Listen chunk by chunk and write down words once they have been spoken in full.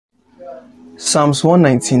Psalms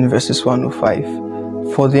 119 verses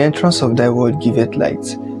 105. For the entrance of thy word giveth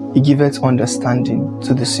light, it giveth understanding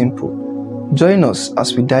to the simple. Join us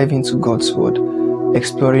as we dive into God's word,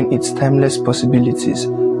 exploring its timeless possibilities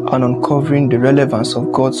and uncovering the relevance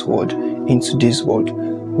of God's word in today's world.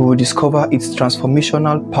 We will discover its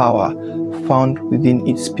transformational power found within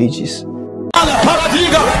its pages.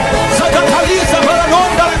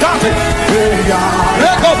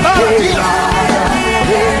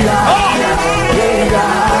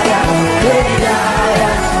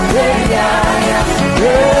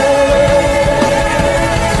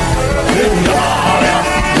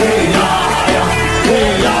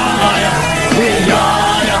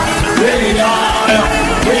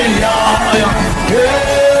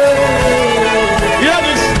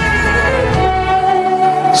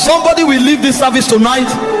 Somebody will leave this service tonight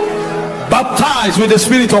baptized with the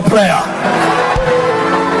spirit of prayer.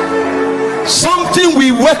 Something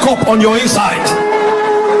will wake up on your inside.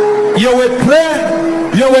 You will pray,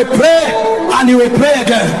 and you will pray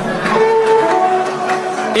again.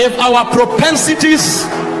 If our propensities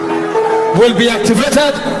will be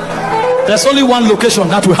activated, there's only one location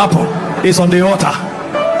that will happen. It's on the altar.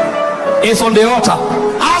 It's on the altar.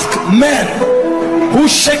 Ask men who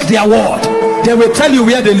shake their word. They will tell you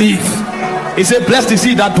where they live. He said, blessed is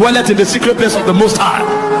he that dwelleth in the secret place of the Most High,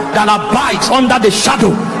 that abides under the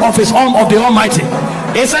shadow of his arm of the Almighty.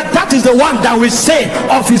 He said, that is the one that will say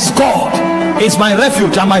of his God, is my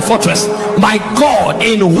refuge and my fortress, my God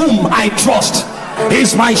in whom I trust,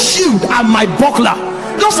 is my shield and my buckler.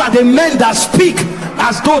 Those are the men that speak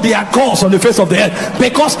as though they are gods on the face of the earth,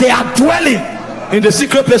 because they are dwelling in the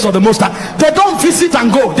secret place of the Most High. They don't visit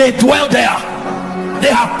and go, they dwell there.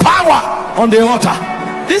 They have power on the altar.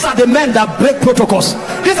 These are the men that break protocols.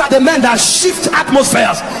 These are the men that shift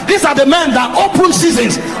atmospheres. These are the men that open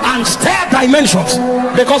seasons and stir dimensions,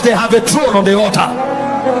 because they have a throne on the altar.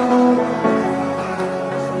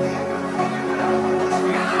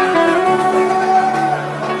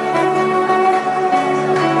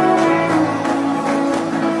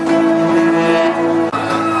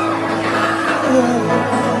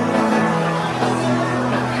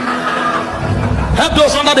 Help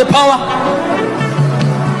those under the power.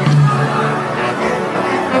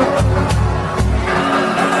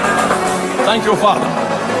 Thank you, Father.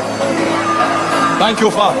 Thank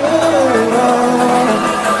you, Father.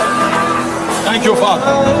 Thank you, Father.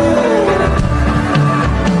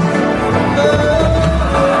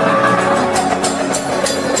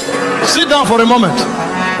 Sit down for a moment.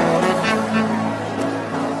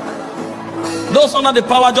 Those under the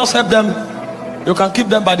power, just help them. You can keep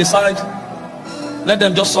them by the side. Let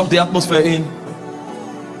them just suck the atmosphere in.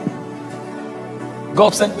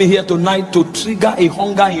 God sent me here tonight to trigger a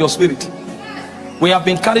hunger in your spirit. We have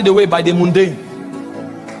been carried away by the mundane.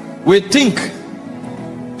 We think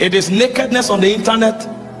it is nakedness on the internet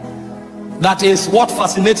that is what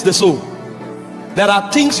fascinates the soul. There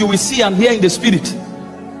are things you will see and hear in the spirit.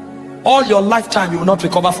 All your lifetime you will not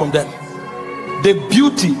recover from them. The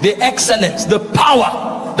beauty, the excellence, the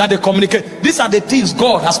power that they communicate. These are the things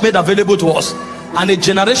God has made available to us. And a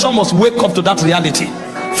generation must wake up to that reality,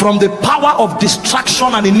 from the power of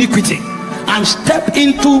distraction and iniquity, and step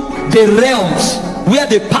into the realms where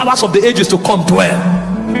the powers of the ages to come dwell.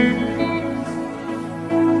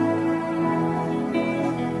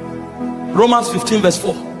 Romans 15 verse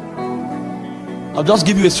 4. I'll just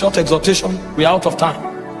give you a short exhortation. We are out of time.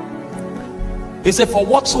 He said, for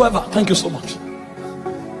whatsoever, thank you so much.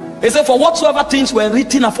 He said, for whatsoever things were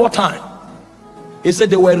written aforetime, he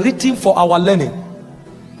said they were written for our learning,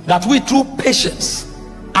 that we through patience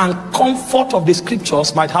and comfort of the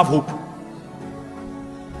scriptures might have hope.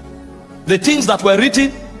 The things that were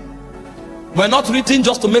written were not written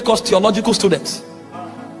just to make us theological students.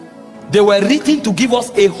 They were written to give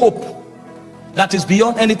us a hope that is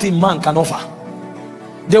beyond anything man can offer.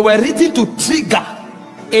 They were written to trigger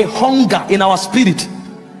a hunger in our spirit,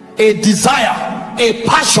 a desire, a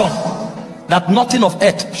passion that nothing of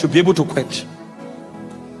earth should be able to quench.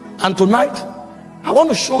 And tonight I want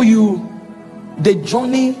to show you the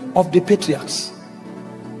journey of the patriarchs,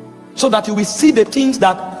 so that you will see the things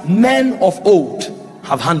that men of old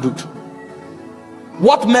have handled,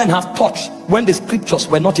 what men have taught when the scriptures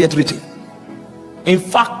were not yet written. In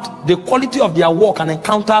fact, the quality of their work and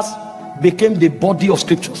encounters became the body of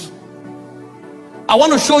scriptures. I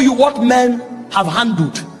want to show you what men have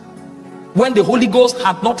handled when the Holy Ghost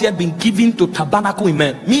had not yet been given to tabernacle in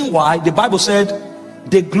men. Meanwhile, the Bible said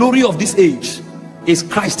the glory of this age is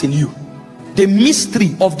Christ in you. The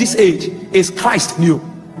mystery of this age is Christ in you.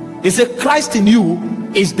 It said Christ in you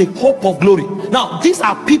is the hope of glory. Now these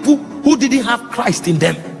are people who didn't have Christ in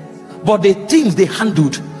them, but the things they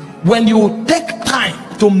handled, when you take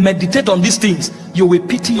time to meditate on these things, you will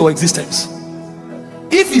pity your existence.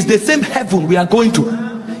 If it's the same heaven we are going to,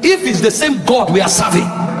 if it's the same God we are serving,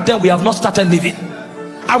 then we have not started living.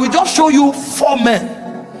 I will just show you 4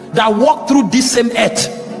 men that walked through this same earth,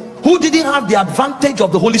 who didn't have the advantage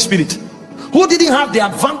of the Holy Spirit, who didn't have the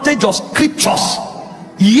advantage of scriptures,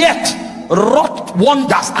 yet wrought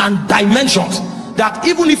wonders and dimensions that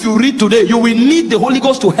even if you read today, you will need the Holy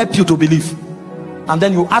Ghost to help you to believe. And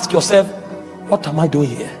then you ask yourself, what am I doing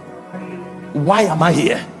here? Why am I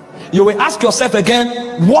here? You will ask yourself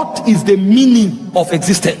again, what is the meaning of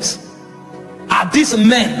existence? Are these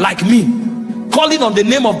men like me calling on the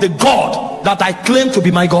name of the God that I claim to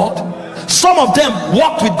be my God? Some of them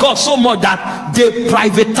walked with God so much that they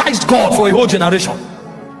privatized God for a whole generation,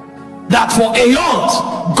 that for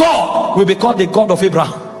aeons God will be called the God of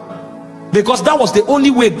Abraham, because that was the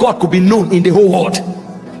only way God could be known in the whole world.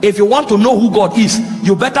 If you want to know who God is,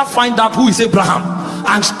 you better find out who is Abraham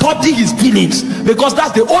and study his dealings, because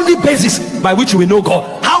that's the only basis by which you will know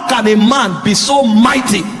God. How can a man be so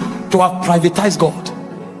mighty to have privatized God,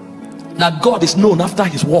 that God is known after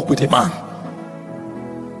his walk with a man?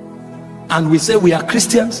 And we say we are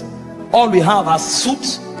Christians, all we have are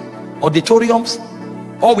suits, auditoriums,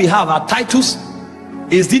 all we have are titles.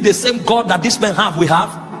 Is it the same God that these men have we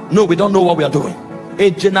have? No, we don't know what we are doing.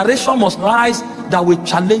 A generation must rise that will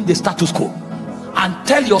challenge the status quo and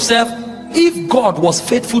tell yourself, if God was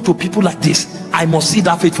faithful to people like this, I must see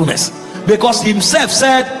that faithfulness, because he himself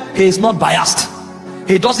said he is not biased.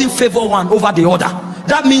 He doesn't favor one over the other.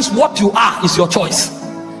 That means what you are is your choice.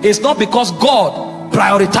 It's not because God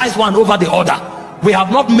prioritized one over the other. We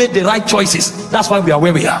have not made the right choices. That's why we are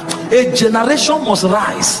where we are. A generation must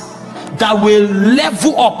rise that will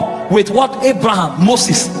level up with what Abraham,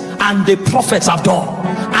 Moses and the prophets have done,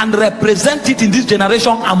 and represent it in this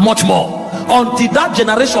generation and much more. Until that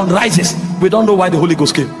generation rises, we don't know why the Holy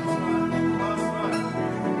Ghost came.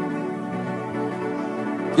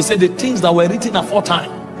 He said the things that were written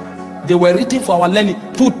aforetime, they were written for our learning,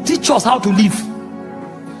 to teach us how to live.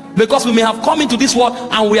 Because we may have come into this world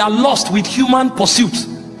and we are lost with human pursuits,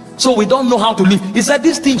 so we don't know how to live. He said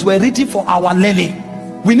these things were written for our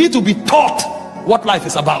learning. We need to be taught what life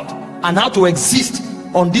is about and how to exist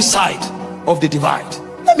on this side of the divide.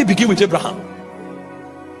 Let me begin with Abraham.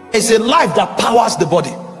 It's a life that powers the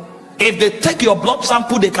body. If they take your blood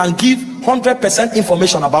sample, they can give 100%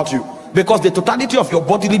 information about you, because the totality of your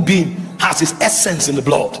bodily being has its essence in the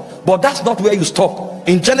blood. But that's not where you stop.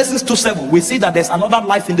 In Genesis 2:7, we see that there's another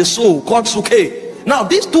life in the soul called Suke. Now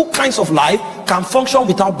these two kinds of life can function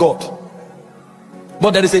without God,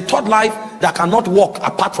 but there is a third life that cannot walk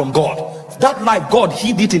apart from God. That life, God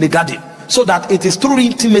hid it in the garden, so that it is through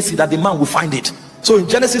intimacy that the man will find it. So in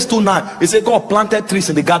Genesis 2:9, it says God planted trees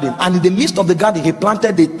in the garden, and in the midst of the garden he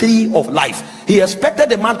planted the tree of life. He expected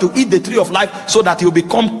the man to eat the tree of life so that he will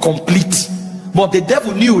become complete. But the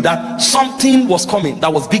devil knew that something was coming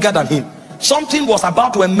that was bigger than him. Something was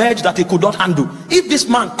about to emerge that he could not handle. If this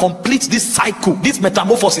man completes this cycle, this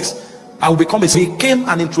metamorphosis, I will become a slave. He came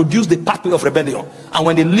and introduced the pathway of rebellion, and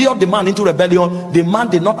when they lured the man into rebellion, the man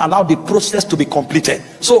did not allow the process to be completed.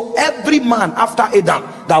 So every man after Adam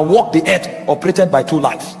that walked the earth operated by two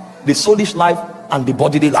lives, the soulish life and the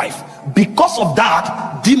bodily life. Because of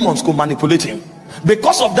that, demons could manipulate him.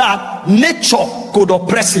 Because of that, nature could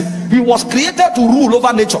oppress him. He was created to rule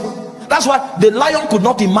over nature. That's why the lion could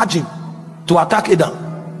not imagine to attack Adam.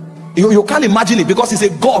 You can't imagine it, because he's a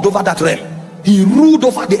god over that realm. He ruled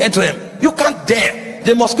over the earth realm. You can't dare.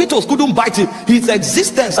 The mosquitoes couldn't bite him. His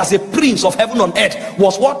existence as a prince of heaven on earth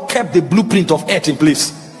was what kept the blueprint of earth in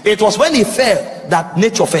place. It was when he fell that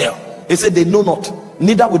nature fell. He said they know not,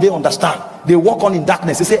 neither will they understand. They walk on in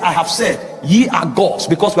darkness. He said, I have said ye are gods,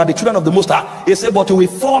 because we are the children of the Most High. He said, but you will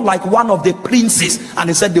fall like one of the princes. And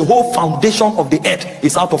he said the whole foundation of the earth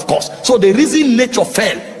is out of course. So the reason nature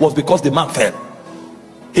fell was because the man fell.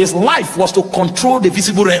 His life was to control the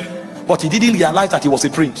visible realm, but he didn't realize that he was a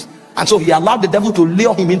prince. And so he allowed the devil to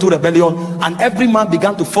lure him into rebellion, and every man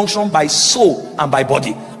began to function by soul and by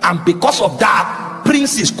body. And because of that,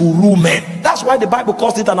 princes could rule men. That's why the Bible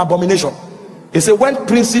calls it an abomination. He said when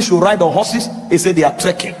princes should ride on horses, he said they are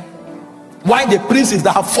trekking. Why the princes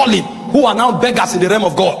that have fallen, who are now beggars in the realm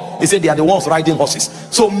of God, he said they are the ones riding horses.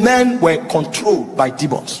 So men were controlled by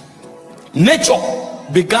demons. Nature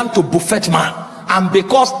began to buffet man, and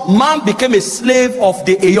because man became a slave of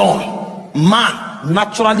the aeon, man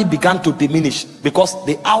naturally began to diminish, because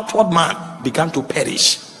the outward man began to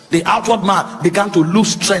perish. The outward man began to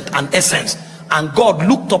lose strength and essence, and God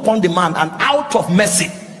looked upon the man, and out of mercy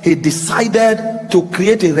he decided to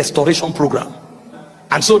create a restoration program.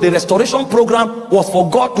 And so the restoration program was for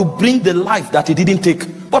God to bring the life that he didn't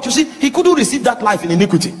take. But you see, he couldn't receive that life in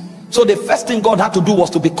iniquity. So the first thing God had to do was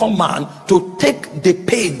to become man, to take the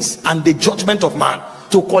pains and the judgment of man,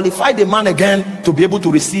 to qualify the man again to be able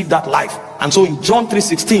to receive that life. And so in John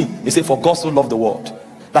 3:16, he said, for God so loved the world,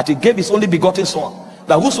 that he gave his only begotten son,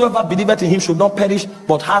 that whosoever believeth in him should not perish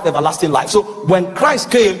but have everlasting life. So when Christ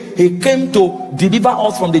came, he came to deliver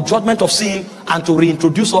us from the judgment of sin and to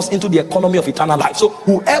reintroduce us into the economy of eternal life. So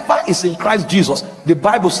whoever is in Christ Jesus, the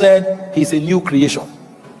Bible said, he is a new creation.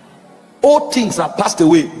 All things are passed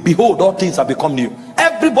away, behold, all things have become new.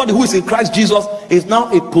 Everybody who is in Christ Jesus is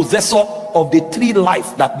now a possessor of the three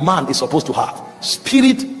life that man is supposed to have: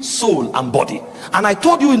 spirit, soul, and body. And I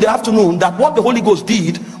told you in the afternoon that what the Holy Ghost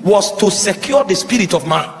did was to secure the spirit of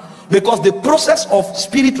man, because the process of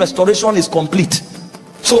spirit restoration is complete.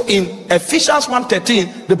 So in Ephesians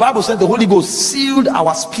 1:13, the Bible said the Holy Ghost sealed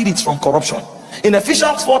our spirits from corruption. In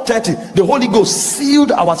Ephesians 4:30, the Holy Ghost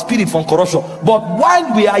sealed our spirit from corruption. But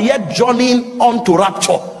while we are yet journeying on to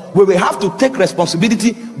rapture, we will have to take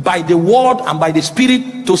responsibility by the word and by the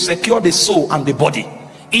spirit to secure the soul and the body.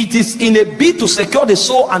 It is in a bid to secure the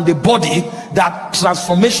soul and the body that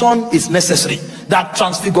transformation is necessary, that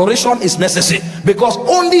transfiguration is necessary, because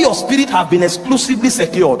only your spirit have been exclusively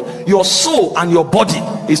secured. Your soul and your body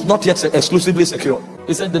is not yet exclusively secured.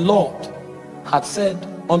 He said the Lord had said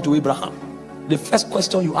unto Abraham. The first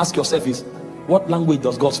question you ask yourself is, what language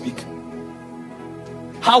does God speak?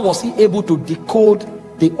 How was he able to decode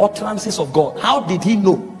the utterances of God? How did he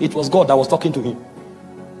know it was God that was talking to him?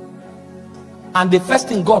 And the first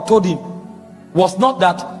thing God told him was not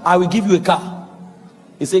that I will give you a car.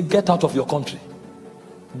 He said, get out of your country,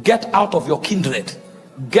 get out of your kindred,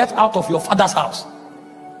 get out of your father's house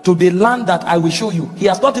to the land that I will show you. He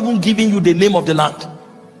has not even given you the name of the land.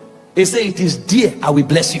 He said, it is there I will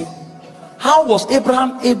bless you. How was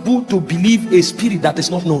Abraham able to believe a spirit that is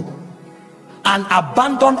not known and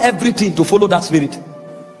abandon everything to follow that spirit?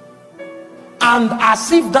 And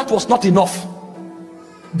as if that was not enough,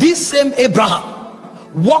 this same Abraham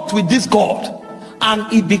walked with this God,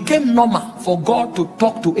 and it became normal for God to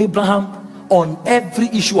talk to Abraham on every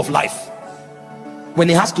issue of life. When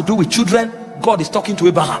it has to do with children, God is talking to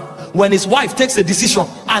Abraham. When his wife takes a decision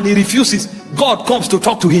and he refuses, God comes to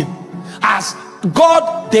talk to him. As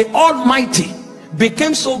God the Almighty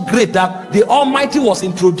became so great that the Almighty was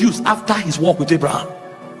introduced after his walk with Abraham.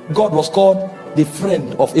 God was called the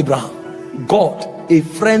friend of Abraham. God, a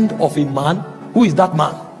friend of a man. Who is that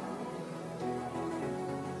man?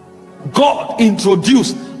 God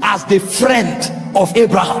introduced as the friend of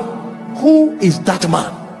Abraham. Who is that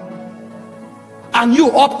man? And you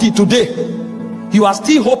up to today, you are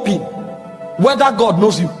still hoping whether God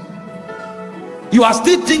knows you. You are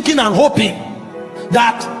still thinking and hoping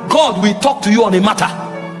that God will talk to you on a matter.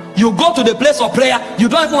 You go to the place of prayer, you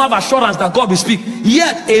don't even have assurance that God will speak.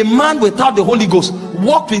 Yet a man without the Holy Ghost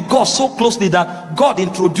walked with God so closely that God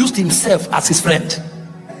introduced himself as his friend,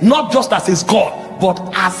 not just as his God, but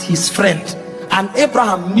as his friend. And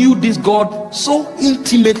Abraham knew this God so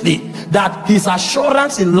intimately that his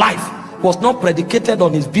assurance in life was not predicated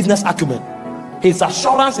on his business acumen. His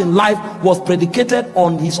assurance in life was predicated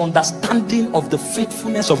on his understanding of the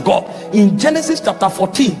faithfulness of God. In Genesis chapter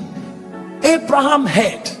 14, Abraham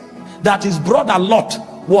heard that his brother Lot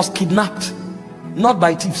was kidnapped, not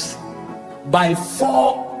by thieves, by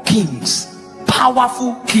 4 kings,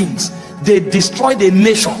 powerful kings. They destroyed a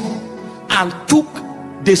nation and took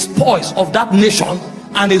the spoils of that nation,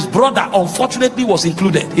 and his brother unfortunately was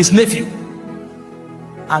included, his nephew.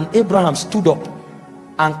 And Abraham stood up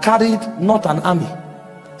and carried not an army,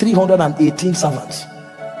 318 servants.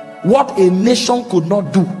 What a nation could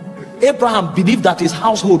not do, Abraham believed that his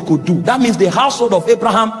household could do. That means the household of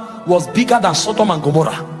Abraham was bigger than Sodom and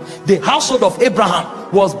Gomorrah. The household of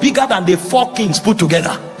Abraham was bigger than the 4 kings put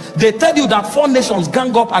together. They tell you that 4 nations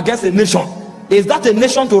gang up against a nation. Is that a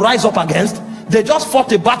nation to rise up against? They just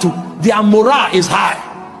fought a battle. Their morale is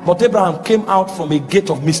high. But Abraham came out from a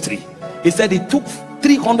gate of mystery. He said he took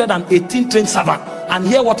 318 trained servants. And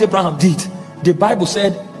hear what Abraham did. The Bible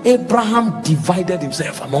said Abraham divided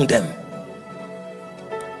himself among them.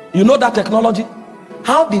 You know that technology?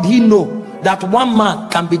 How did he know that one man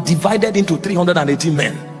can be divided into 318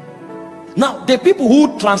 men? Now the people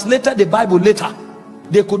who translated the Bible later,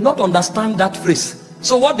 they could not understand that phrase.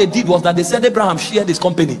 So what they did was that they said Abraham shared his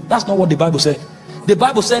company. That's not what the Bible said. The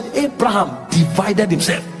Bible said Abraham divided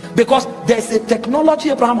himself, because there's a technology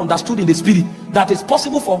Abraham understood in the spirit that is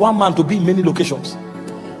possible for one man to be in many locations.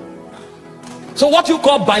 So what you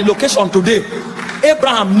call by location today,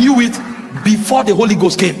 Abraham knew it before the Holy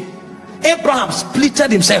Ghost came. Abraham splitted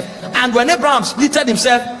himself And when Abraham splitted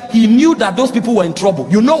himself, he knew that those people were in trouble.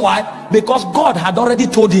 You know why? Because God had already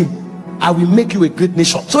told him, I will make you a great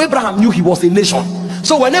nation. So Abraham knew he was a nation.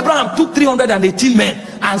 So when Abraham took 318 men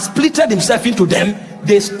and splitted himself into them,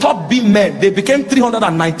 they stopped being men. They became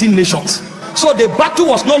 319 nations. So the battle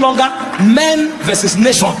was no longer men versus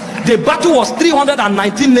nation. The battle was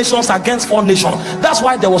 319 nations against 4 nations. That's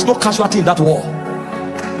why there was no casualty in that war.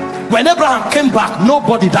 When Abraham came back,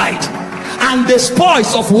 nobody died. And the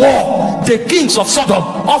spoils of war, the kings of Sodom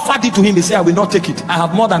offered it to him. He said, I will not take it. I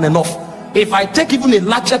have more than enough. If I take even a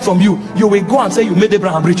latchet from you, you will go and say you made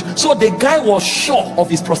Abraham rich. So the guy was sure of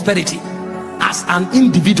his prosperity as an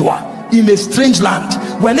individual in a strange land.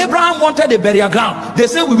 When Abraham wanted a burial ground, they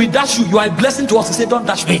said, we will dash you. You are a blessing to us. He said, don't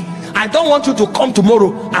dash me. I don't want you to come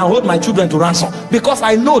tomorrow and hold my children to ransom, because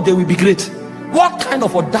I know they will be great. What kind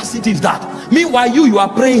of audacity is that? Meanwhile, you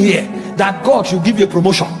are praying here that God should give you a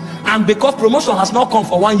promotion, and because promotion has not come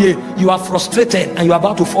for 1 year, you are frustrated and you are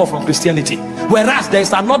about to fall from Christianity. Whereas there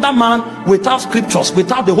is another man without scriptures,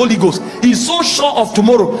 without the Holy Ghost. He's so sure of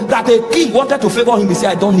tomorrow that a king wanted to favor him. He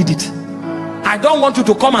said, I don't need it. I don't want you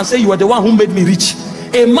to come and say you are the one who made me rich.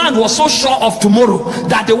 A man was so sure of tomorrow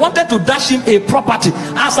that they wanted to dash him a property.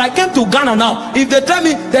 As I came to Ghana now, if they tell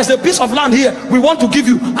me there's a piece of land here we want to give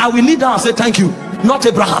you, I will kneel down and say thank you. Not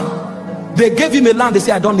Abraham. They gave him a land. They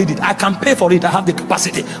say, I don't need it. I can pay for it. I have the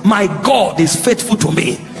capacity. My God is faithful to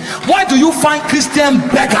me. Why do you find Christian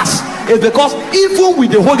beggars? It's because even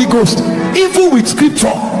with the Holy Ghost, even with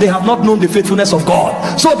scripture, they have not known the faithfulness of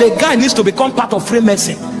God. So the guy needs to become part of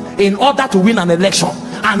Freemason in order to win an election,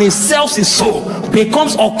 and he sells his soul,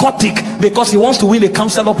 becomes occultic because he wants to win a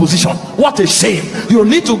councillor position. What a shame. You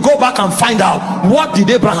need to go back and find out, what did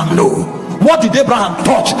Abraham know? What did Abraham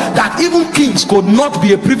touch that even kings could not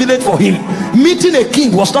be a privilege for him? Meeting a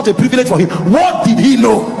king was not a privilege for him. What did he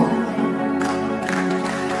know?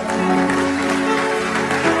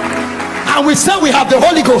 And we say we have the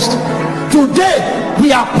Holy Ghost. Today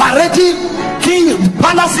we are parading king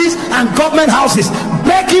palaces and government houses,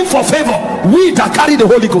 begging for favor. We that carry the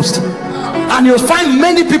Holy Ghost. And you'll find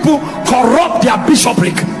many people corrupt their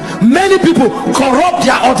bishopric. Many people corrupt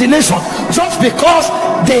their ordination just because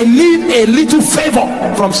they need a little favor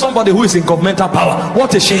from somebody who is in governmental power.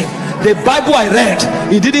 What a shame. The Bible I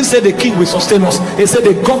read, it didn't say the king will sustain us. It said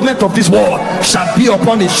the government of this world shall be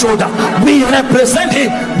upon his shoulder. We represent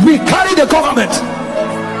him. We carry the government.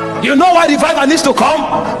 You know why revival needs to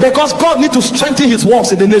come? Because God needs to strengthen his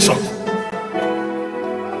walls in the nation.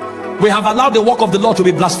 We have allowed the work of the Lord to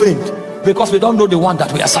be blasphemed because we don't know the one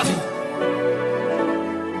that we are serving.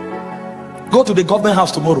 Go to the government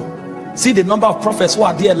house tomorrow. See the number of prophets who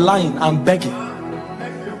are there lying and begging.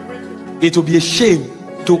 It will be a shame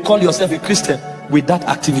to call yourself a Christian with that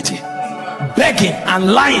activity. Begging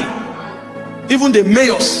and lying. Even the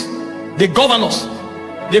mayors, the governors,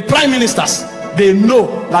 the prime ministers, they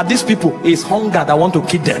know that these people is hunger that want to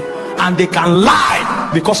kill them, and they can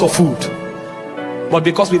lie because of food. But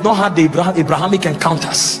because we've not had the Abrahamic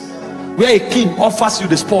encounters where a king offers you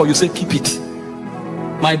the spoil, you say keep it.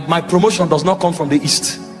 My promotion does not come from the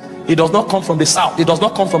east, it does not come from the south, it does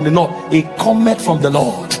not come from the north. It cometh from the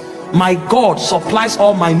Lord. My God supplies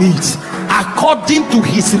all my needs according to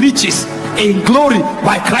his riches in glory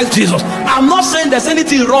by Christ Jesus. I'm not saying there's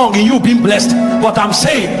anything wrong in you being blessed, but I'm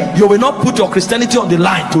saying you will not put your Christianity on the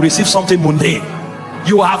line to receive something mundane.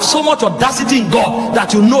 You have so much audacity in God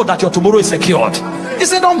that you know that your tomorrow is secured. He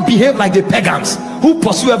said, don't behave like the pagans who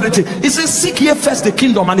pursue everything. He says, seek ye first the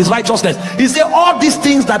kingdom and his righteousness. He said, all these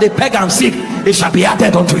things that the pagans seek, it shall be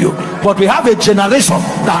added unto you. But we have a generation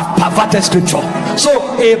that perverted scripture.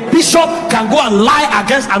 So a bishop can go and lie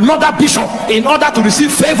against another bishop in order to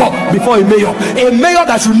receive favor before a mayor. A mayor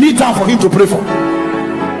that you kneel down for him to pray for.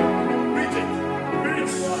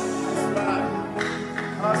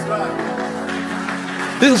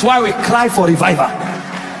 This is why we cry for revival.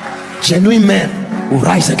 Genuine men will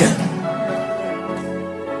rise again.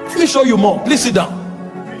 Let me show you more. Please sit down.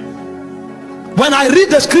 When I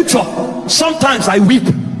read the scripture, sometimes I weep.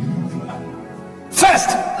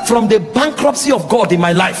 First, from the bankruptcy of God in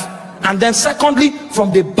my life, and then secondly,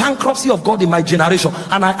 from the bankruptcy of God in my generation.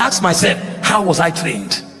 And I ask myself, how was I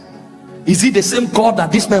trained? Is it the same God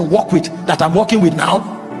that this man walk with that I'm walking with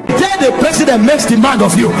now? Then the president makes demand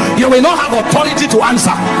of you, you will not have authority to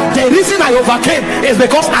answer. The reason I overcame is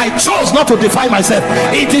because I chose not to defy myself.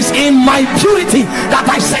 It is in my purity that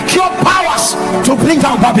I secure powers to bring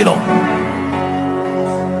down Babylon.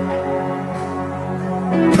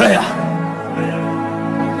 Prayer.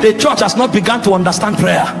 The church has not begun to understand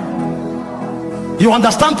prayer. You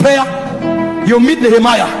understand prayer? You meet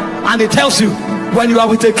Nehemiah and he tells you, when you are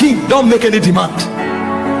with a king, don't make any demand.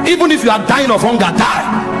 Even if you are dying of hunger,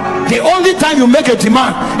 die. The only time you make a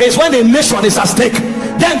demand is when a nation is at stake.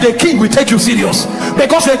 Then the king will take you serious,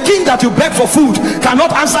 because a king that you beg for food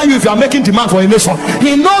cannot answer you if you are making demand for a nation.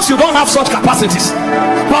 He knows you don't have such capacities,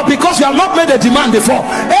 but because you have not made a demand before,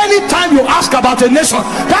 anytime you ask about a nation,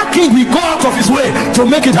 that king will go out of his way to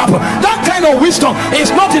make it happen. That kind of wisdom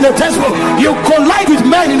is not in a textbook. You collide with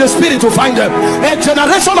men in the spirit to find them. A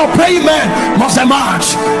generation of praying men must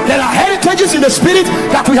emerge. There are heritages in the spirit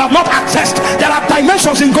that we have not accessed. There are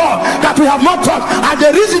dimensions in God that we have not taught, and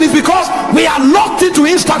the reason is because we are locked into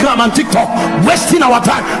Instagram and TikTok, wasting our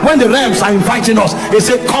time. When the realms are inviting us, they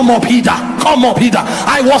say, come up hither, come up hither.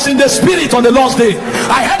 I was in the spirit on the Lord's day.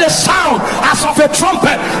 I heard a sound as of a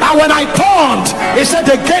trumpet, and when I turned, he said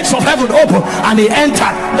the gates of heaven opened, and he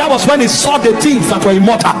entered. That was when he saw the things that were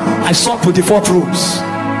immortal. I saw 24 thrones,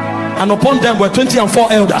 and upon them were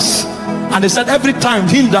 24 elders. And they said, every time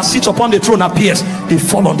him that sits upon the throne appears, they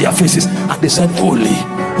fall on their faces, and they said, holy,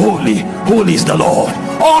 holy, holy is the Lord.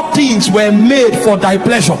 All things were made for thy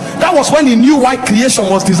pleasure. That was when he knew why creation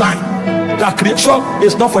was designed. That creation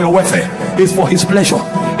is not for your welfare, it's for his pleasure.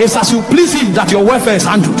 It's as you please him that your welfare is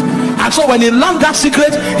handled. And so when he learned that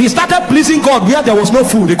secret, he started pleasing God where there was no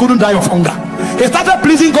food. He couldn't die of hunger. He started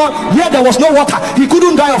pleasing God where there was no water. He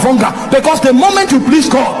couldn't die of hunger, because the moment you please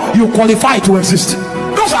God, you qualify to exist.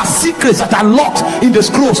 Those are secrets that are locked in the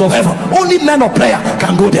scrolls of heaven. Only men of prayer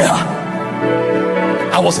can go there.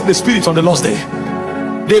 I was in the spirit on the Lord's day.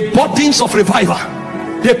 The burdens of revival,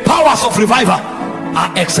 the powers of revival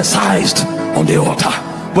are exercised on the altar.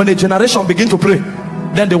 When a generation begin to pray,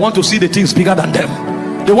 then they want to see the things bigger than them.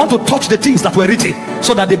 They want to touch the things that were written,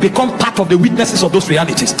 so that they become part of the witnesses of those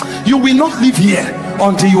realities. You will not live here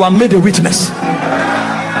until you are made a witness.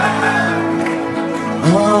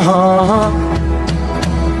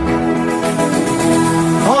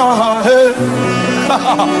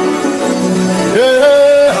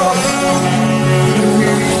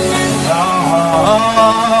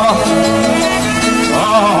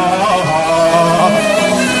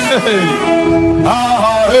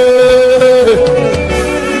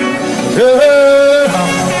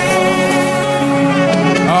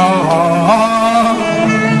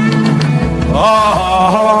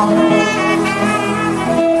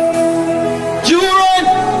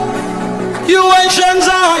 You ancient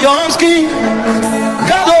Zion's king,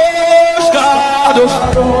 Kadosh, Kadosh,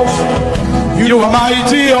 you are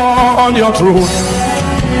mighty on your throne.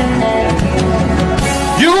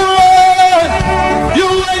 You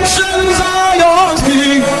ancient Zion's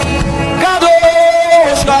king,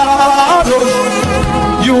 Kadosh,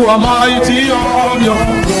 Kadosh, you are mighty on your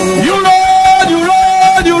throne. You reign, you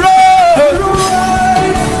reign, you reign.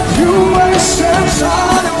 You ancient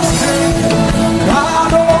Zion's king,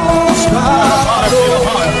 Kadosh,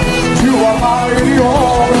 Kadosh, you are mighty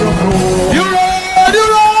on your throne. You reign, you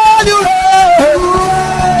reign, you reign.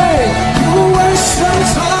 You ancient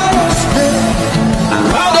Zion's king,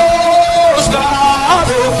 Kadosh,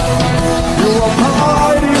 Kadosh, you are mighty on your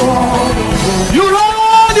throne. You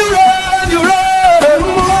reign, you reign, you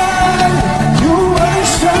reign. You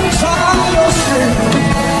ancient Zion's king,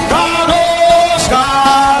 Kadosh,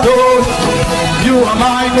 Kadosh, you are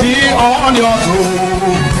mighty on your throne.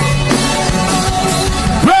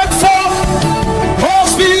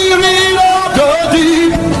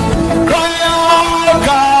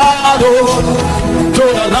 To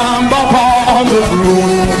the Lamb upon the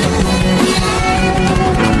throne,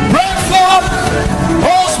 break forth,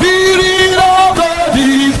 O Spirit of the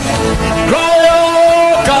deep, cry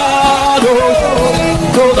out, God,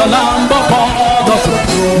 to the Lamb upon the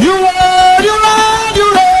throne. You reign, you reign, you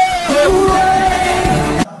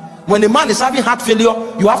reign. When a man is having heart failure,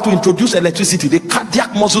 you have to introduce electricity. The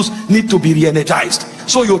cardiac muscles need to be re-energized.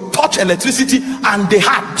 So you touch electricity and the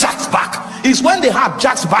heart jacks back. It's when the heart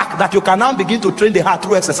jacks back that you can now begin to train the heart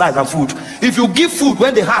through exercise and food. If you give food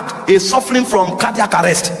when the heart is suffering from cardiac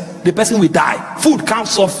arrest, the person will die. Food can't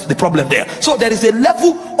solve the problem there. So there is a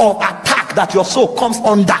level of attack that your soul comes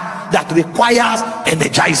under that requires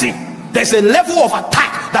energizing. There's a level of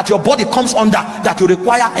attack that your body comes under that will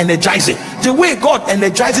require energizing. The way God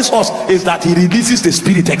energizes us is that he releases the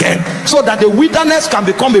spirit again, so that the wilderness can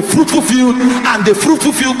become a fruitful field, and the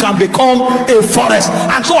fruitful field can become a forest.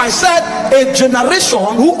 And so I said, a generation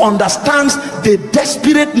who understands the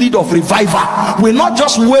desperate need of revival will not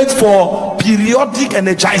just wait for periodic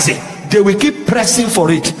energizing. They will keep pressing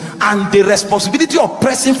for it. And the responsibility of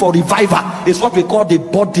pressing for revival is what we call the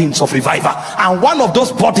burdens of revival. And one of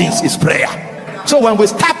those burdens is prayer. So when we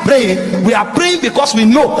start praying, we are praying because we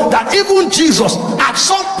know that even Jesus, at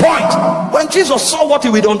some point, when Jesus saw what he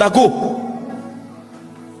would undergo,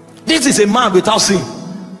 this is a man without sin.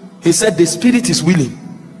 He said the spirit is willing.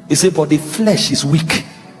 He said, but the flesh is weak.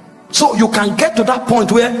 So you can get to that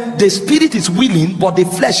point where the spirit is willing, but the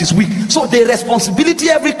flesh is weak. So the responsibility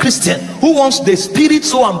every Christian who wants the spirit,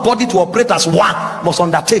 soul, and body to operate as one must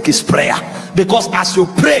undertake is prayer. Because as you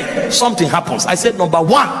pray, something happens. I said, number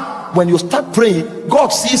one, when you start praying, God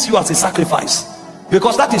sees you as a sacrifice,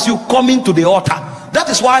 because that is you coming to the altar. That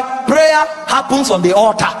is why prayer happens on the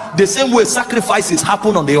altar the same way sacrifices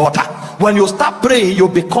happen on the altar. When you start praying, you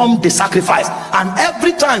become the sacrifice, and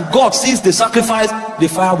every time God sees the sacrifice, the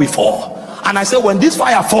fire will fall. And I say, when this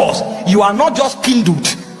fire falls, you are not just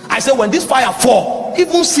kindled. I say, when this fire falls,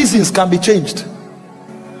 even seasons can be changed.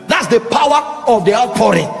 That's the power of the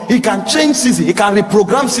outpouring. He can change seasons, he can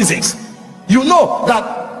reprogram seasons. You know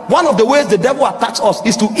that one of the ways the devil attacks us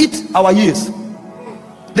is to eat our years.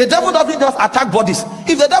 The devil doesn't just attack bodies.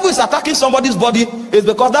 If the devil is attacking somebody's body, it's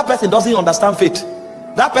because that person doesn't understand faith.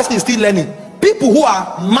 That person is still learning. People who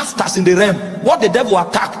are masters in the realm, what the devil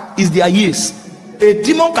attack is their years. A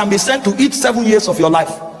demon can be sent to eat 7 years of your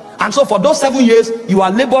life, and so for those 7 years you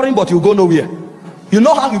are laboring, but you go nowhere. You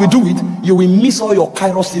know how you will do it? You will miss all your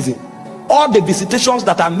Kairos season. All the visitations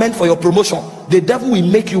that are meant for your promotion, the devil will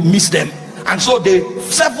make you miss them. And so the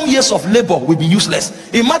 7 years of labor will be useless.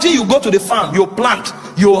 Imagine you go to the farm, you plant,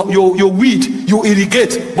 you weed, you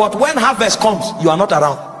irrigate, but when harvest comes, you are not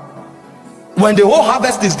around. When the whole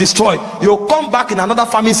harvest is destroyed, you come back in another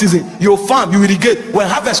farming season, you farm, you irrigate. When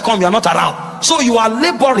harvest comes, you are not around. So you are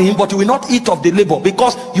laboring, but you will not eat of the labor,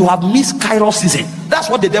 because you have missed Kairos season. That's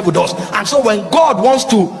what the devil does. And so when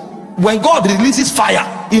God releases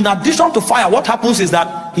fire, in addition to fire, what happens is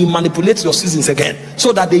that he manipulates your seasons again,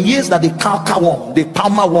 so that the years that the canker worm, the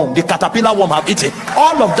palmer worm, the caterpillar worm have eaten,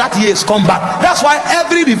 all of that years come back. That's why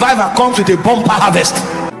every revival comes with a bumper harvest.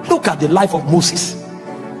 Look at the life of Moses,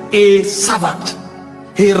 a servant.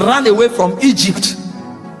 He ran away from Egypt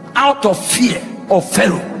out of fear of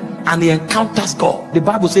Pharaoh, and he encounters God. The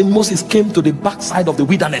Bible says Moses came to the backside of the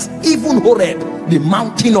wilderness, even Horeb, the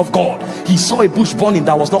mountain of God. He saw a bush burning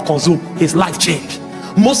that was not consumed. His life changed.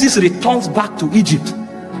 Moses returns back to Egypt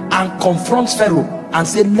and confronts Pharaoh and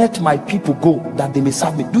said, let my people go that they may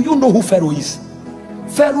serve me. Do you know who Pharaoh is?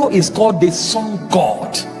 Pharaoh is called the sun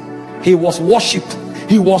god. He was worshipped,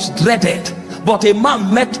 he was dreaded, but a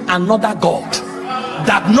man met another god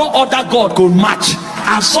that no other god could match,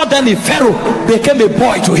 and suddenly Pharaoh became a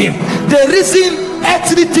boy to him. The reason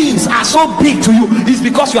earthly things are so big to you is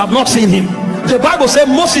because you have not seen him. The Bible says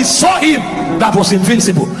Moses saw him that was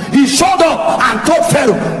invincible. He showed up and told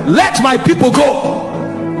Pharaoh, let my people go.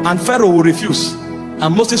 And Pharaoh will refuse,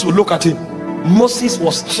 and Moses will look at him. Moses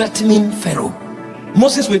was threatening Pharaoh.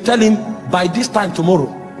 Moses will tell him, by this time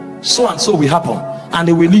tomorrow, so and so will happen, and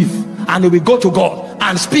he will leave, and he will go to God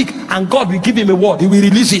and speak, and God will give him a word. He will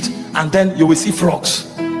release it, and then you will see frogs.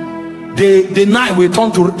 The Nile will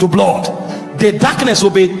turn to blood. The darkness will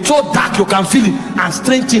be so dark you can feel it, and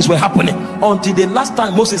strange things were happening. Until the last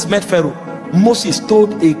time Moses met Pharaoh, Moses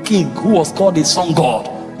told a king who was called the sun god,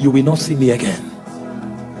 you will not see me again.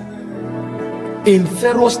 In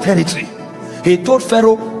Pharaoh's territory, he told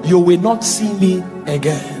Pharaoh, you will not see me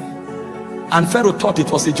again. And Pharaoh thought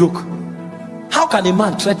it was a joke. How can a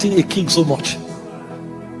man threaten a king so much?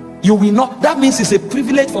 You will not. That means it's a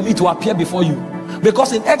privilege for me to appear before you,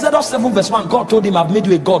 because in Exodus 7 verse 1, God told him, I've made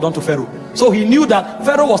you a god unto Pharaoh. So he knew that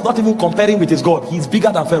Pharaoh was not even comparing with his God. He's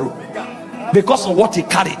bigger than Pharaoh because of what he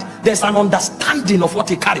carried. There's an understanding of what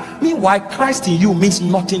he carried. Meanwhile, Christ in you means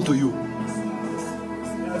nothing to you.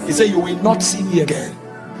 He said, you will not see me again.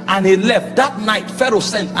 And he left. That night Pharaoh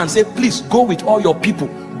sent and said, please go with all your people,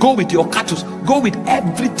 go with your cattle, go with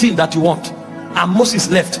everything that you want. And Moses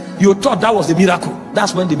left. You thought that was the miracle.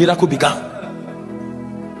 That's when the miracle began.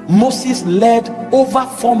 Moses led over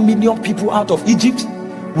 4 million people out of Egypt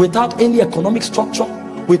without any economic structure,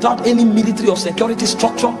 without any military or security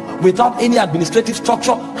structure, without any administrative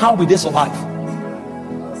structure. How will they survive?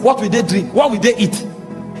 What will they drink? What will they eat?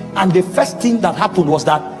 And the first thing that happened was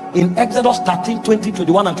that in Exodus 13, 20,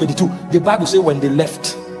 21 and 22, the Bible says when they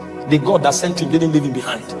left, the God that sent him didn't leave him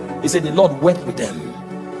behind. He said the Lord went with them.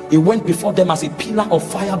 He went before them as a pillar of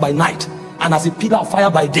fire by night and as a pillar of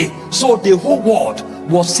fire by day. So the whole world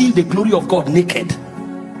was seeing the glory of God naked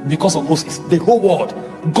because of Moses. The whole world,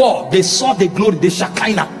 God, they saw the glory, the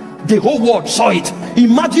Shekinah. The whole world saw it.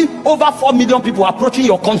 Imagine over 4 million people approaching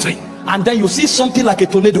your country, and then you see something like a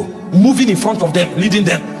tornado moving in front of them, leading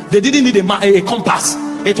them. They didn't need a compass.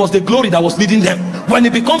 It was the glory that was leading them. When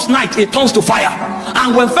it becomes night, it turns to fire.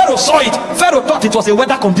 And when Pharaoh saw it, Pharaoh thought it was a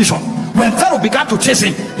weather condition. When Pharaoh began to chase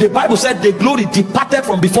him, the Bible said the glory departed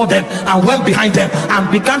from before them and went behind them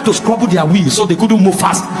and began to scrabble their wheels so they couldn't move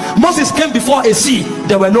fast. Moses came before a sea.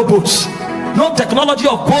 There were no boats, no technology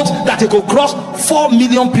of boats that he could cross 4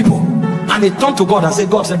 million people. And he turned to God and said,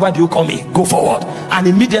 God said, why do you call me? Go forward. And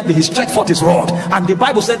immediately he stretched forth his rod, and the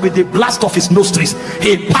Bible said with the blast of his nostrils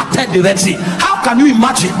he parted the Red Sea. How can you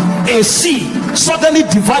imagine a sea suddenly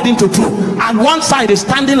divide into two, and one side is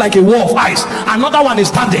standing like a wall of ice, another one is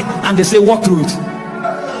standing, and they say walk through it?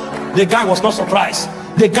 The guy was not surprised.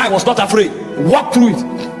 The guy was not afraid. Walk through it.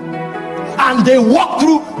 And they walked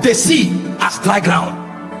through the sea as dry ground.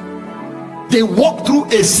 They walked through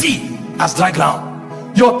a sea as dry ground.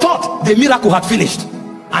 You thought the miracle had finished,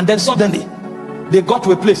 and then suddenly they got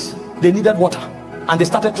to a place they needed water, and they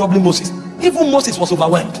started troubling Moses. Even Moses was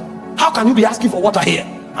overwhelmed. How can you be asking for water here?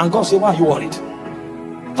 And God said, why are you worried?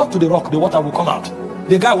 Talk to the rock, the water will come out.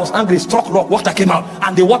 The guy was angry, struck rock, water came out,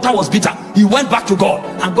 and the water was bitter. He went back to God,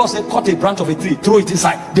 and God said, cut a branch of a tree, throw it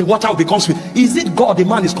inside, the water will become sweet. Is it God the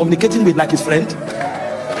man is communicating with like his friend?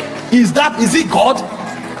 Is it God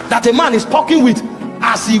that a man is talking with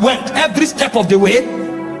as he went every step of the way?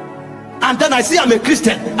 And then I see I'm a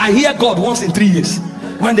Christian, I hear God once in 3 years.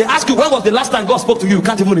 When they ask you when was the last time God spoke to you, you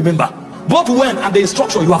can't even remember. Both when and the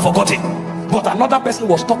instruction you have forgotten. But another person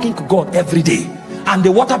was talking to God every day, and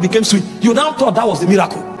the water became sweet. You now thought that was the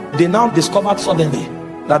miracle. They now discovered suddenly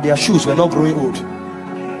that their shoes were not growing old.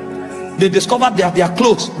 They discovered that their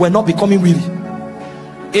clothes were not becoming weary.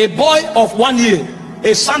 A boy of 1 year,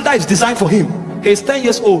 a sandal is designed for him. He's 10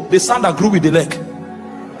 years old, the sandal grew with the leg.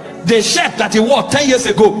 The shirt that he wore 10 years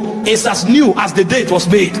ago is as new as the day it was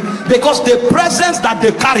made, because the presence that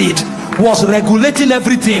they carried was regulating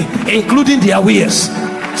everything, including their wears.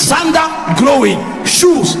 Sandal growing,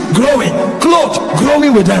 shoes growing, clothes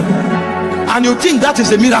growing with them. And you think that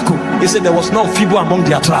is a miracle? He said there was none feeble among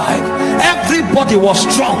their tribe. Everybody was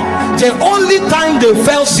strong. The only time they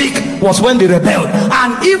fell sick was when they rebelled.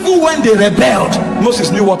 And even when they rebelled,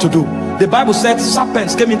 Moses knew what to do. The Bible said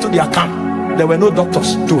serpents came into their camp. There were no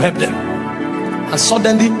doctors to help them, and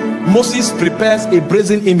suddenly Moses prepares a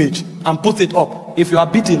brazen image and puts it up. If you are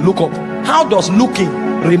beaten, look up. How does looking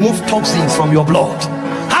remove toxins from your blood?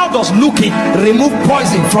 How does looking remove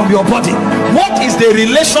poison from your body? What is the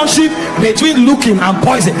relationship between looking and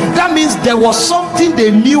poison? That means there was something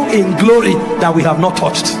they knew in glory that we have not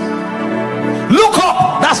touched. Look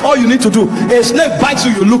up. That's all you need to do. A snake bites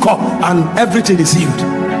you, you look up, and everything is healed.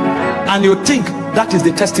 And you think that is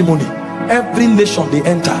the testimony. Every nation they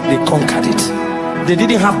entered, they conquered it. They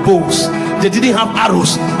didn't have bows, they didn't have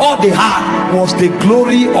arrows. All they had was the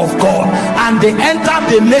glory of God. And they entered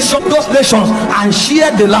the nation, those nations, and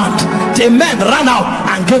shared the land. The men ran out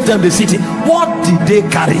and gave them the city. What did they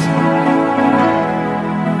carry?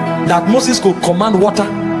 That Moses could command water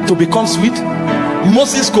to become sweet.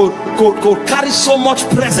 Moses could carry so much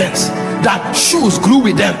presence that shoes grew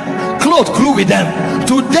with them, clothes grew with them.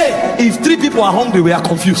 Today, if 3 people are hungry, we are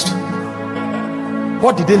confused.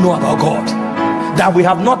 What did they know about God that we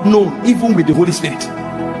have not known, even with the Holy Spirit?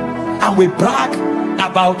 And we brag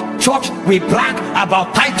about church, we brag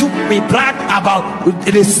about title, we brag about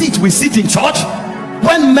the seat we sit in church,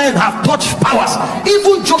 when men have touched powers.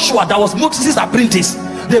 Even Joshua, that was Moses' apprentice,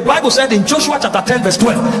 the Bible said in Joshua chapter 10 verse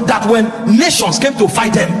 12 that when nations came to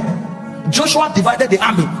fight them, Joshua divided the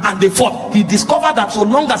army and they fought. He discovered that so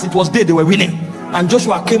long as it was day, they were winning. And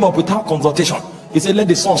Joshua came up without consultation. He said, let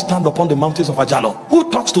the sun stand upon the mountains of Ajalon.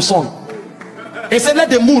 Who talks to sun? He said, let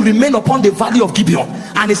the moon remain upon the valley of Gibeon.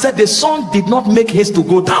 And he said, the sun did not make haste to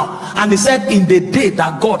go down. And he said, in the day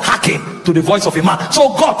that God hearkened to the voice of a man. So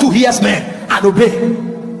God too hears men and obey,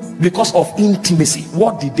 because of intimacy.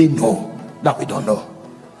 What did they know that we don't know?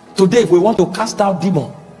 Today, if we want to cast out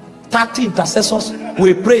demon, 30 intercessors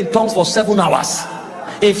will pray in tongues for 7 hours.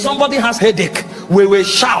 If somebody has headache, we will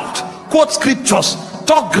shout, quote scriptures,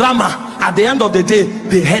 talk grammar. At the end of the day,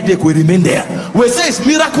 the headache will remain there. We say it's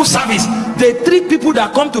miracle service. The 3 people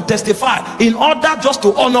that come to testify in order just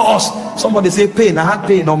to honor us. Somebody say pain, I had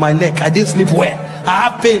pain on my neck, I didn't sleep well, I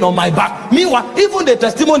have pain on my back. Meanwhile, even the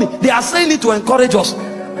testimony, they are saying it to encourage us.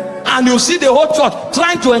 And you see the whole church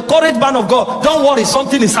trying to encourage man of God. Don't worry,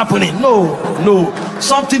 something is happening. No,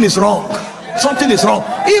 something is wrong. Something is wrong.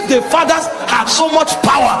 If the fathers had so much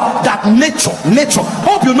power that nature,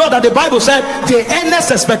 hope you know that the Bible said the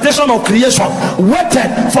earnest expectation of creation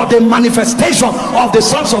waited for the manifestation of the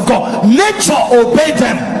sons of God. Nature obeyed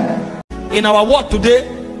them. In our world today,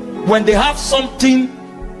 when they have something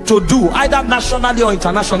to do, either nationally or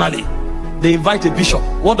internationally, they invite a bishop.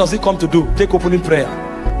 What does he come to do? Take opening prayer.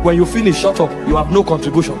 When you finish, shut up. You have no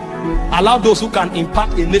contribution. Allow those who can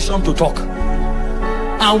impact a nation to talk.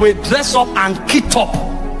 and we dress up and kit up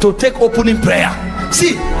to take opening prayer.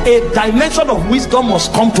 See, a dimension of wisdom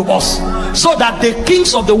must come to us, so that the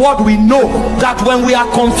kings of the world will know that when we are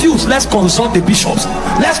confused, let's consult the bishops,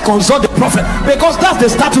 let's consult the prophet, because that's the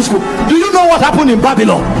status quo. Do you know what happened in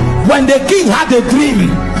Babylon? When the king had a dream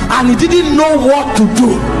and he didn't know what to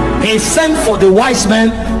do, he sent for the wise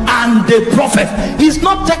men and the prophet. It's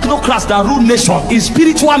not technocrats that rule nations, it's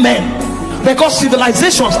spiritual men, because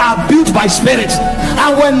civilizations are built by spirits.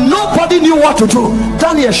 And when nobody knew what to do,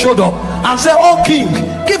 Daniel showed up and said, "Oh king,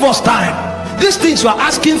 give us time. These things you are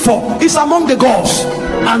asking for is among the gods."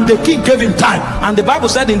 And the king gave him time. And the Bible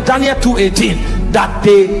said in Daniel 2:18 that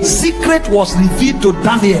the secret was revealed to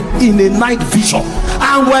Daniel in a night vision.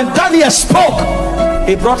 And when Daniel spoke,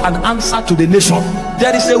 he brought an answer to the nation.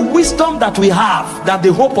 There is a wisdom that we have, that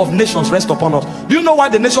the hope of nations rests upon us. Do you know why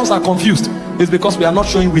the nations are confused? It's because we are not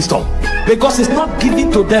showing wisdom. Because it's not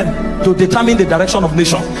given to them to determine the direction of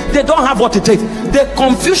nations. They don't have what it takes. The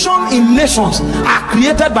confusion in nations are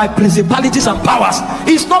created by principalities and powers.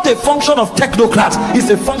 It's not a function of technocrats, it's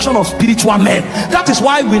a function of spiritual men. That is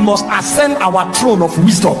why we must ascend our throne of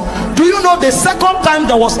wisdom. Do you know the second time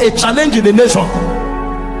there was a challenge in the nation?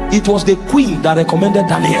 It was the queen that recommended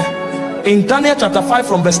Daniel. In Daniel chapter 5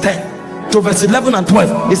 from verse 10 to verse 11 and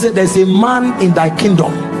 12, he said, "There's a man in thy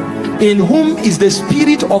kingdom in whom is the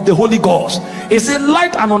spirit of the Holy Ghost." He said,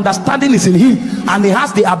 "Light and understanding is in him, and he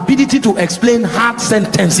has the ability to explain hard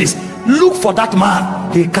sentences. Look for that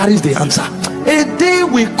man, he carries the answer." A day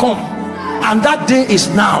will come, and that day is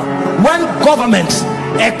now, when governments,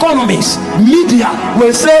 economies, media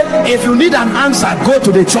will say, if you need an answer, go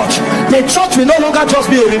to the church. The church will no longer just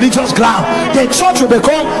be a religious ground. The church will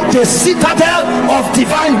become the citadel of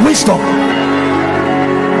divine wisdom.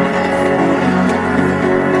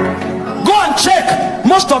 Go and check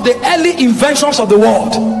most of the early inventions of the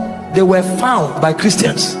world. They were found by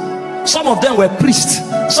Christians. Some of them were priests,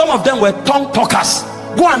 some of them were tongue talkers.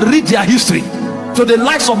 Go and read their history. To the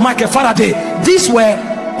likes of Michael Faraday, these were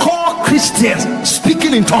core Christians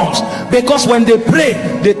speaking in tongues, because when they pray,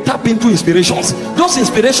 they tap into inspirations. Those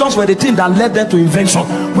inspirations were the thing that led them to invention.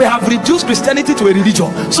 We have reduced Christianity to a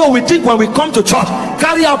religion, so we think when we come to church,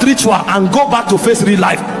 carry out ritual and go back to face real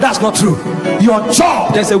life. That's not true. Your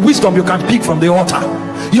job, there's a wisdom you can pick from the altar.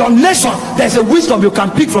 Your nation, there's a wisdom you can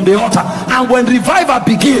pick from the altar. And when revival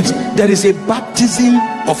begins, there is a baptism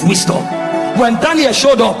of wisdom. When Daniel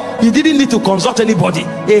showed up, he didn't need to consult anybody.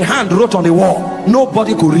 A hand wrote on the wall,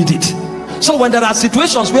 nobody could read it. So when there are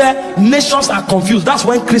situations where nations are confused, that's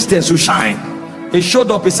when Christians will shine. He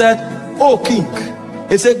showed up, he said, "Oh king,"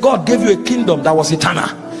 he said, "God gave you a kingdom that was eternal.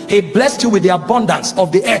 He blessed you with the abundance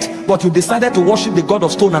of the earth, but you decided to worship the God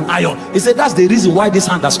of stone and iron." He said, "That's the reason why this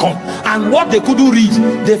hand has come." And what they couldn't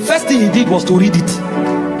read, the first thing he did was to read it.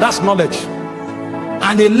 That's knowledge.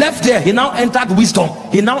 And he left there. He now entered wisdom.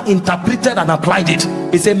 He now interpreted and applied it.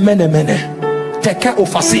 He said, "Mene mene teke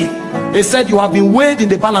ofasi." He said, "You have been weighed in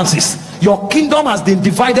the balances. Your kingdom has been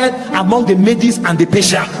divided among the Medes and the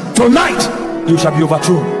Persians. Tonight you shall be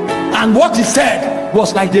overthrown." And what he said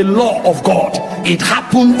was like the law of God. It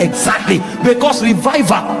happened exactly, because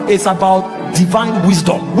revival is about divine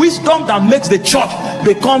wisdom. Wisdom that makes the church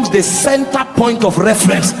becomes the center point of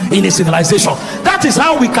reference in a civilization. That is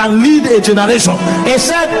how we can lead a generation. He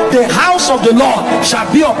said, "The house of the Lord shall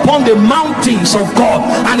be upon the mountains of God."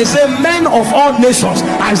 And he said, "Men of all nations,"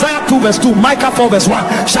 Isaiah 2 verse 2, Micah 4 verse 1,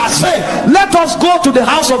 "shall say, let us go to the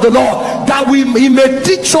house of the Lord, that he may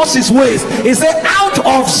teach us his ways." He said, "Out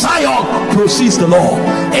of Zion proceeds the law."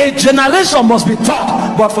 A generation must be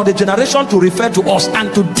taught, but for the generation to refer to us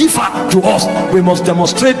and to differ to us, we must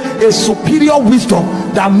demonstrate a superior wisdom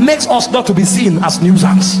that makes us not to be seen as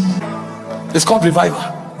nuisance. It's called revival.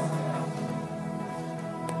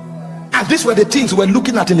 And these were the things we're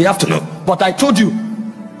looking at in the afternoon. But I told you,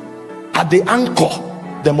 at the anchor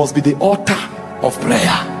there must be the altar of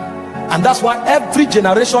prayer. And that's why every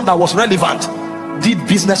generation that was relevant did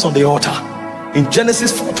business on the altar. In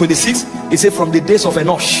Genesis 4:26, it said, "From the days of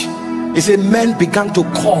Enosh," it said, "men began to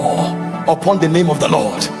call upon the name of the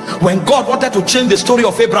Lord." When God wanted to change the story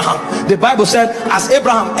of Abraham, the Bible said, as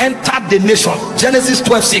Abraham entered the nation, Genesis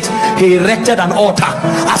 12:6, he erected an altar.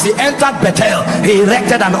 As he entered Bethel, he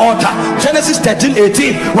erected an altar. Genesis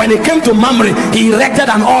 13:18, when he came to Mamre, he erected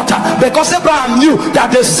an altar, because Abraham knew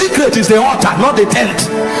that the secret is the altar, not the tent.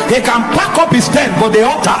 He can pack up his tent, but the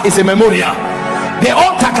altar is a memorial. The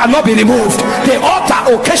altar cannot be removed. The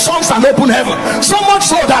altar occasions an open heaven, so much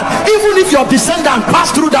so that even if your descendants pass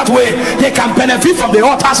through that way, they can benefit from the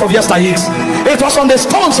altars of yesteryears. It was on the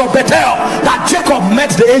stones of Bethel that Jacob met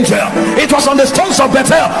the angel. It was on the stones of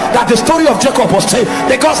Bethel that the story of Jacob was changed,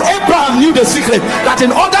 because Abraham knew the secret that in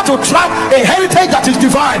order to track a heritage that is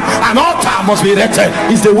divine, an altar must be erected.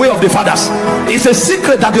 It's the way of the fathers. It's a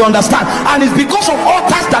secret that you understand, and it's because of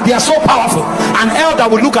altars that they are so powerful. An elder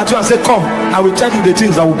will look at you and say, come, I will tell you the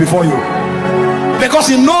things that will be before you, because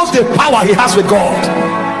he knows the power he has with God.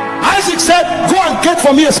 Isaac said, go and get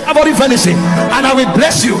for me a savory venison and I will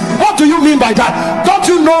bless you. What do you mean by that? Don't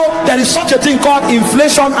you know there is such a thing called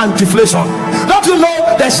inflation and deflation? Don't you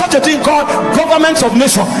know there is such a thing called governments of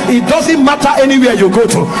nations? It doesn't matter anywhere you go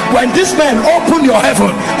to. When this man opened your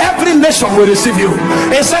heaven, every nation will receive you.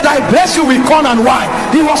 He said, I bless you with corn and wine.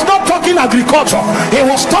 He was not talking agriculture, he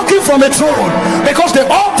was talking from a throne, because the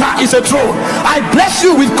altar is a throne. I bless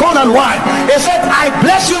you with corn and wine. He said, I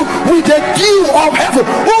bless you with the dew of heaven.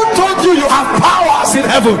 Who told you you have powers in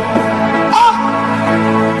heaven?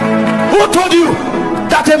 Who told you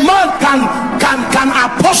that a man can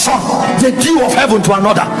apportion the dew of heaven to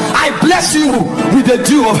another? I bless you with the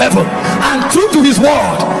dew of heaven. And true to his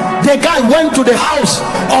word, the guy went to the house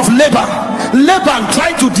of Laban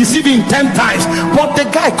tried to deceive him 10 times, but the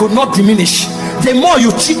guy could not diminish. The more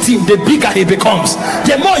you cheat him, the bigger he becomes.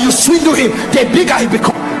 The more you swindle him, the bigger he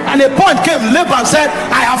becomes. And a point came, Laban said,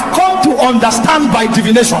 I have come to understand by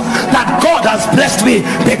divination that God has blessed me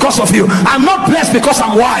because of you. I'm not blessed because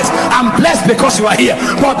I'm wise, I'm blessed because you are here.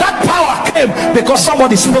 But that power came because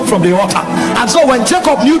somebody spoke from the altar. And so when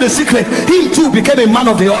Jacob knew the secret, he too became a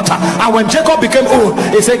man of the altar. And when Jacob became old,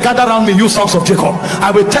 he said, gather around me, you sons of Jacob,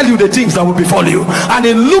 I will tell you the things that will befall you. And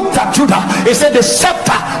he looked at Judah, he said, the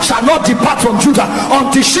scepter shall not depart from Judah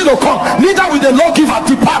until Shiloh come, neither will the lawgiver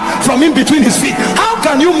depart from in between his feet. How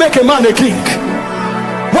can you make a man a king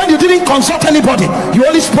when you didn't consult anybody? You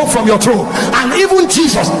only spoke from your throne. And even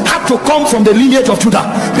Jesus had to come from the lineage of Judah,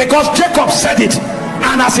 because Jacob said it,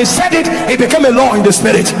 and as he said it, it became a law in the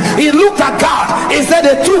spirit. He looked at God, he said,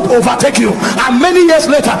 the truth overtake you. And many years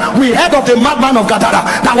later, we heard of the madman of Gadara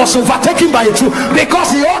that was overtaken by a truth. Because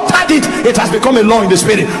he altered it, it has become a law in the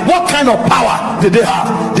spirit. What kind of power did they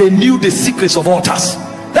have? They knew the secrets of altars.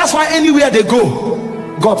 That's why anywhere they go,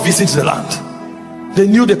 God visits the land. They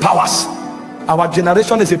knew the powers. Our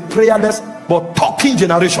generation is a prayerless but talking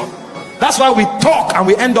generation. That's why we talk and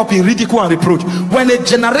we end up in ridicule and reproach. When a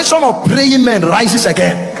generation of praying men rises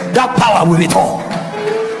again, that power will return.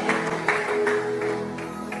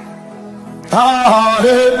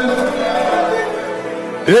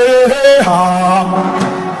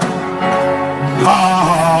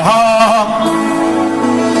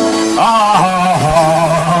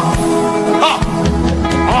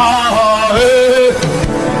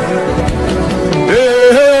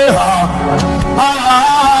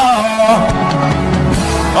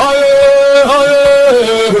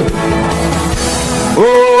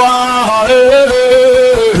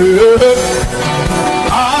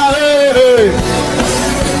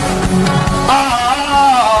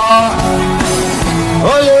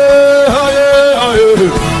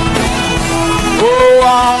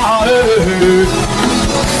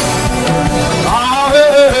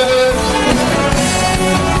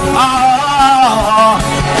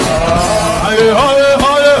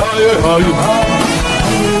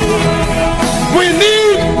 We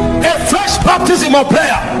need a fresh baptism of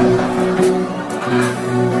prayer.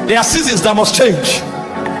 There are seasons that must change.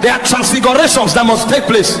 There are transfigurations that must take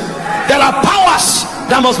place. There are powers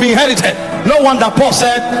that must be inherited. No wonder Paul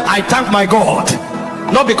said, I thank my God,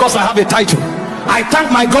 not because I have a title. I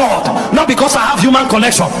thank my God, not because I have human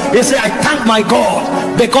connection. He said, I thank my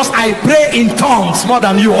God because I pray in tongues more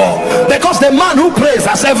than you all. Because the man who prays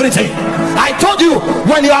has everything. I told you,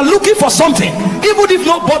 when you are looking for something, even if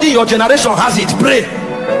nobody in your generation has it, pray.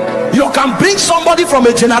 You can bring somebody from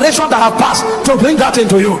a generation that have passed to bring that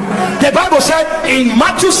into you. The Bible said in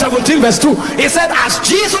Matthew 17 verse 2, it said, as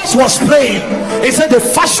Jesus was praying, it said the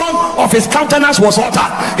fashion of his countenance was altered,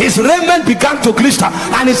 his raiment began to glister,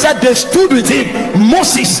 and he said they stood with him,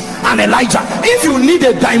 Moses and Elijah. If you need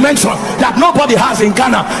a dimension that nobody has in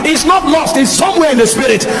Ghana, it's not lost, it's somewhere in the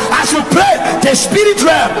spirit. As you pray, the spirit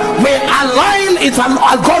realm will align its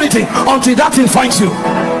algorithm until that thing finds you.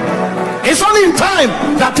 It's only in time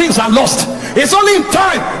that things are lost. It's only in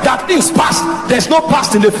time that things pass. There's no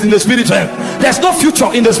past in the spirit realm. There's no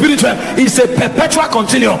future in the spirit realm. It's a perpetual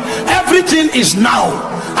continuum. Everything is now.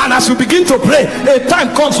 And as you begin to pray, a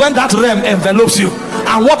time comes when that realm envelopes you,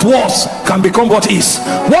 and what was can become what is.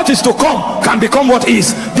 What is to come can become what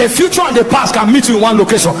is. The future and the past can meet you in one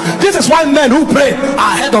location. This is why men who pray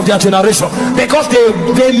are ahead of their generation, because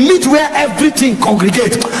they meet where everything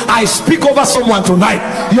congregates. I speak over someone tonight.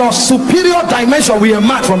 Your superior dimension will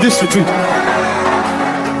emerge from this retreat.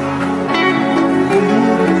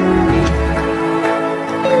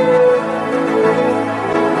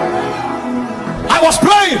 I was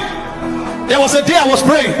praying. There was a day I was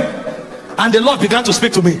praying, and the Lord began to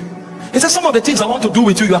speak to me. He said, some of the things I want to do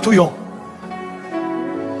with you, you are too young.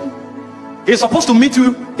 He's supposed to meet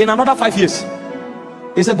you in another 5 years.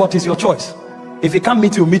 He said, but it's your choice. If he can't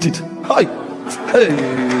meet you, meet it. Hey.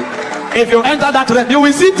 If you enter that realm, you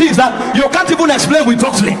will see things that you can't even explain with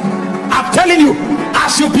doctrine. I'm telling you,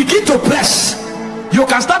 as you begin to press, you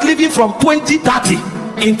can start living from 2030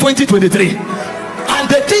 in 2023. And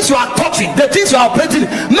the things you are touching, the things you are operating,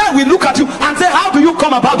 men will look at you and say, how do you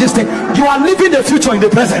come about this thing? You are living the future in the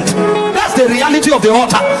present. That's the reality of the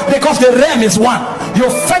altar, because the realm is one. You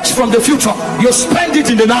fetch from the future, you spend it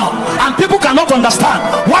in the now, and people cannot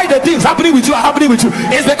understand why the things happening with you are happening with you.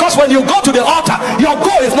 It's because when you go to the altar, your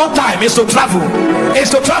goal is not time, it's to travel. It's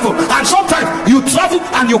to travel. And sometimes you travel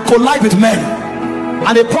and you collide with men,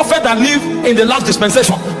 and a prophet that live in the last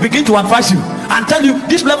dispensation begin to advise you and tell you,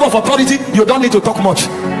 this level of authority, you don't need to talk much,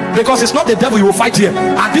 because it's not the devil you will fight here.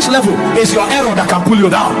 At this level is your error that can pull you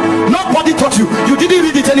down. Nobody taught you, you didn't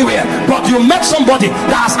read it anywhere, but you met somebody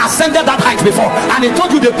that has ascended that height before, and he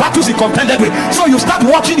told you the battles he contended with. So you start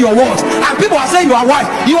watching your words, and people are saying you are wise.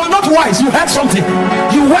 You are not wise. You heard something,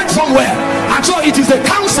 you went somewhere, and so it is the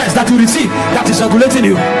counsels that you receive that is regulating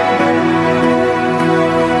you.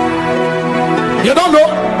 You don't know.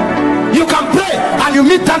 You can pray and you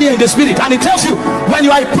meet Daniel in the spirit, and it tells you when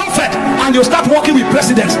you are a prophet and you start working with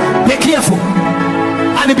presidents, be careful.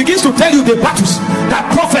 And it begins to tell you the battles that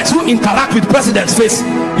prophets who interact with presidents face.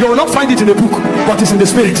 You will not find it in the book, but it's in the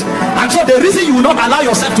spirit. And so the reason you will not allow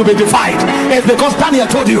yourself to be defied is because Daniel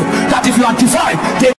told you that if you are defied,